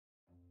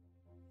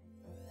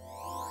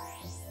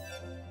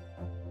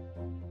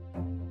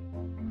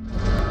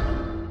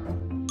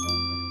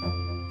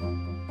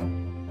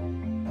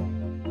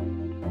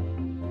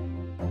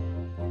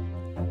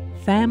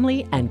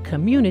family and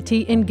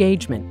community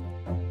engagement.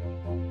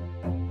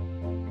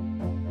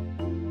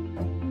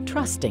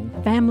 Trusting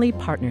family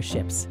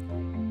partnerships.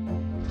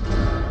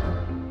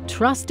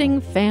 Trusting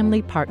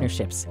family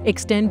partnerships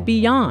extend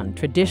beyond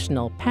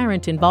traditional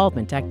parent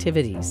involvement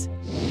activities.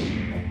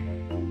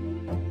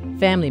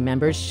 Family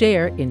members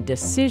share in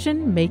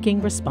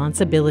decision-making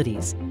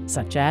responsibilities,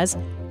 such as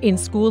in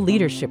school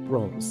leadership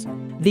roles.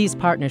 These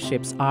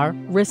partnerships are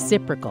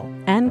reciprocal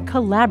and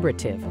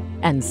collaborative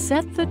and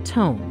set the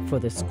tone for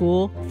the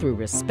school through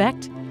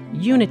respect,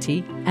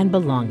 unity, and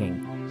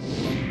belonging.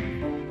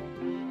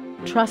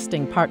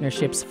 Trusting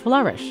partnerships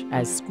flourish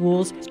as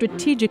schools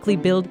strategically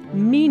build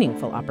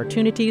meaningful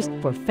opportunities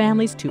for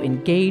families to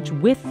engage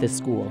with the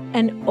school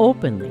and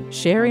openly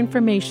share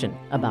information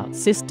about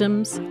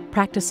systems,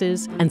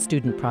 practices, and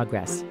student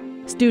progress.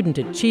 Student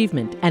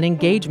achievement and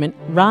engagement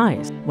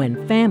rise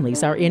when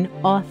families are in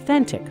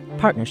authentic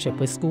partnership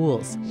with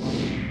schools.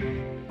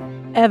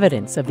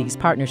 Evidence of these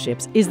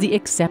partnerships is the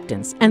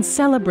acceptance and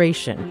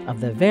celebration of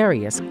the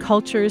various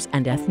cultures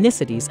and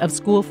ethnicities of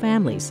school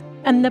families,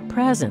 and the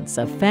presence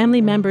of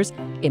family members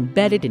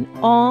embedded in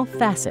all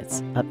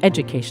facets of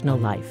educational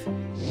life.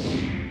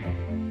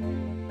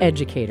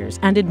 Educators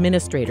and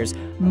administrators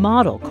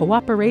model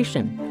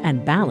cooperation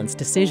and balanced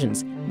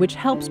decisions, which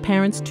helps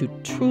parents to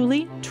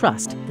truly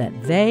trust that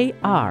they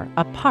are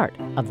a part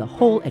of the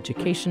whole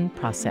education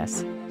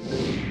process.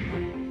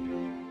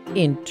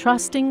 In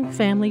trusting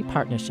family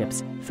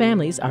partnerships,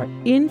 families are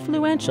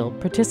influential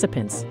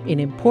participants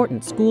in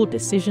important school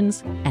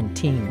decisions and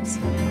teams.